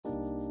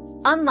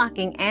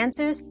unlocking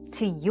answers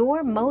to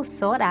your most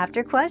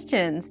sought-after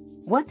questions.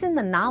 What's in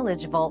the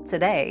Knowledge Vault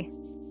today?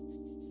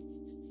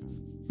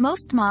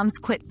 Most moms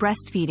quit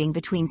breastfeeding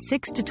between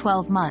 6 to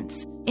 12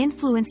 months,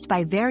 influenced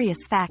by various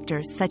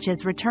factors such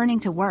as returning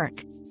to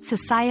work,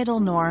 societal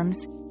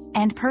norms,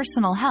 and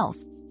personal health.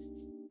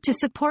 To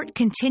support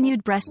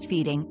continued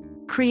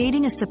breastfeeding,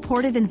 creating a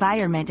supportive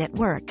environment at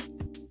work,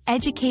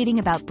 educating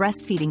about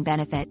breastfeeding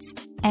benefits,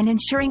 and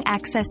ensuring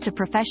access to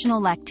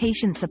professional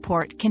lactation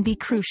support can be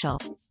crucial.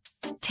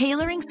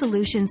 Tailoring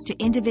solutions to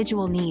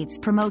individual needs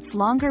promotes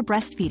longer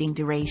breastfeeding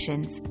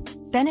durations,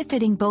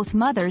 benefiting both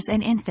mothers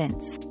and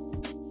infants.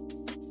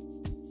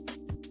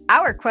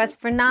 Our quest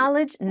for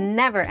knowledge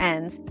never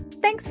ends.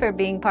 Thanks for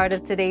being part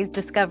of today's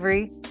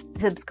discovery.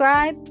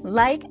 Subscribe,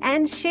 like,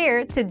 and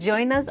share to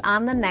join us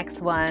on the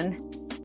next one.